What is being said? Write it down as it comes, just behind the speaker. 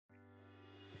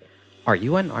Are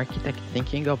you an architect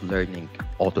thinking of learning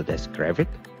Autodesk Revit?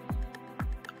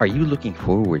 Are you looking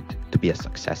forward to be a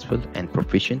successful and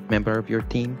proficient member of your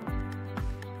team?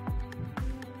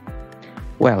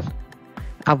 Well,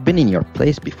 I've been in your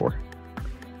place before,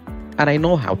 and I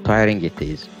know how tiring it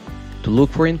is to look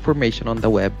for information on the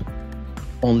web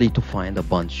only to find a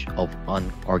bunch of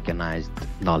unorganized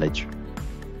knowledge.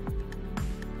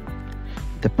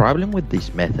 The problem with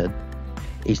this method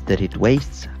is that it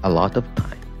wastes a lot of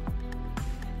time.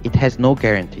 It has no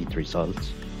guaranteed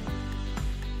results,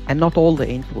 and not all the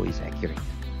info is accurate.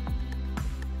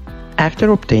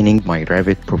 After obtaining my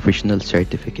Revit Professional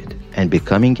Certificate and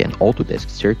becoming an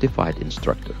Autodesk Certified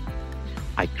Instructor,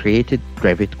 I created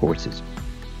Revit courses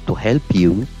to help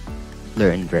you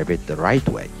learn Revit the right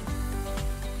way.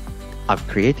 I've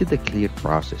created a clear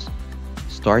process,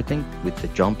 starting with the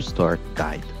Jumpstart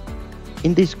Guide.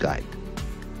 In this guide,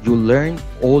 you'll learn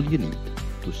all you need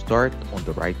to start on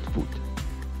the right foot.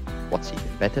 What's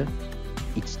even better,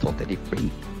 it's totally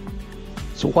free.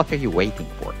 So what are you waiting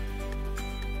for?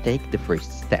 Take the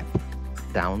first step.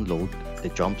 Download the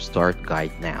Jumpstart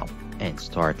Guide now and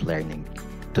start learning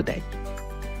today.